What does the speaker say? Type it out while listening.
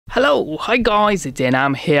Hello, hi guys, it's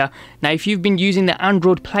Enam here. Now if you've been using the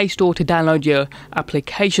Android Play Store to download your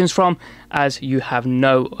applications from, as you have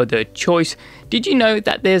no other choice, did you know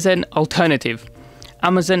that there's an alternative?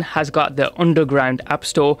 Amazon has got the Underground App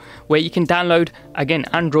Store where you can download, again,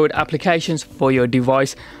 Android applications for your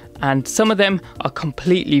device, and some of them are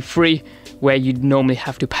completely free where you'd normally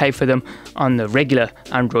have to pay for them on the regular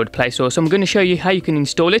Android Play Store. So I'm going to show you how you can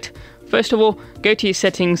install it. First of all, go to your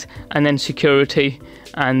settings and then security,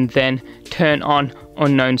 and then turn on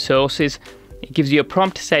unknown sources. It gives you a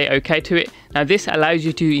prompt to say OK to it. Now this allows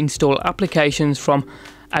you to install applications from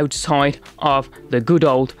outside of the good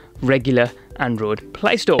old regular Android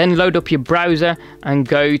Play Store. Then load up your browser and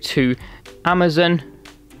go to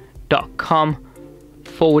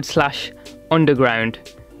amazon.com/underground.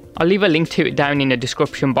 I'll leave a link to it down in the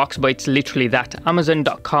description box, but it's literally that,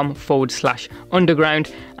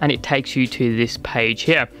 amazon.com/underground, and it takes you to this page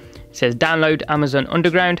here. It says download Amazon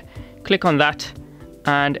Underground. Click on that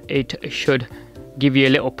and it should give you a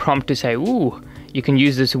little prompt to say, ooh, you can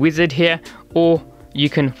use this wizard here, or you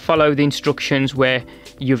can follow the instructions where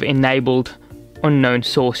you've enabled unknown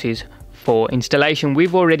sources for installation.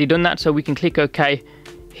 We've already done that, so we can click OK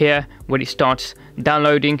here when it starts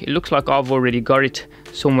downloading. It looks like I've already got it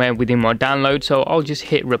somewhere within my download, so I'll just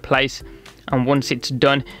hit replace, and once it's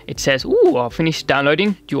done it says, ooh, I've finished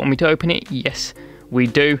downloading. Do you want me to open it? Yes, we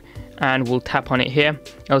do. And we'll tap on it here.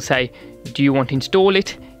 It'll say, do you want to install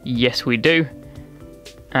it? Yes, we do.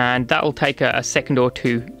 And that'll take a second or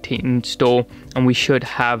two to install, and we should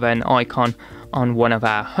have an icon on one of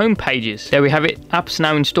our home pages. There we have it, apps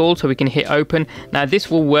now installed, so we can hit open. Now this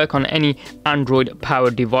will work on any Android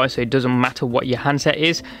powered device, so it doesn't matter what your handset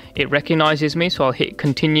is. It recognizes me, so I'll hit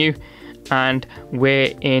continue, and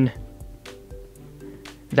we're in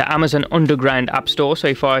the Amazon Underground App Store. So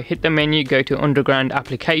if I hit the menu, go to Underground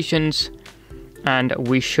Applications, and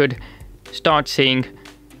we should start seeing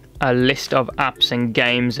a list of apps and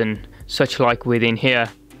games and such like within here.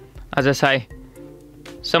 As I say,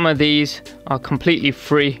 some of these are completely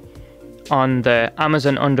free on the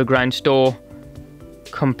Amazon Underground Store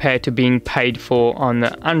compared to being paid for on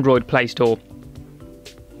the Android Play Store.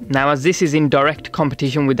 Now, as this is in direct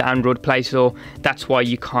competition with the Android Play Store, that's why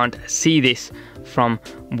you can't see this from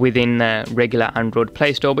within the regular Android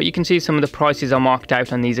Play Store, but you can see some of the prices are marked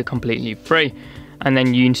out and these are completely free, and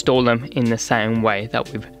then you install them in the same way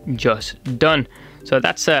that we've just done. So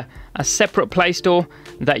that's a separate Play Store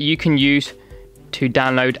that you can use to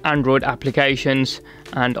download Android applications,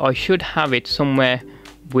 and I should have it somewhere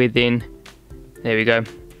within, there we go,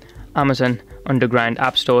 Amazon Underground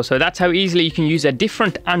App Store. So that's how easily you can use a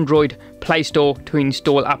different Android Play Store to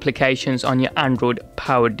install applications on your Android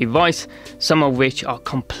powered device, some of which are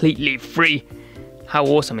completely free. How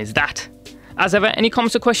awesome is that? As ever, any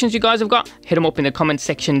comments or questions you guys have got, hit them up in the comment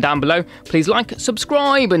section down below. Please like,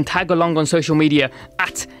 subscribe and tag along on social media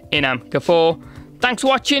at Enam Gafoor. Thanks for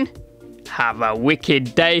watching, have a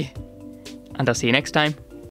wicked day, and I'll see you next time.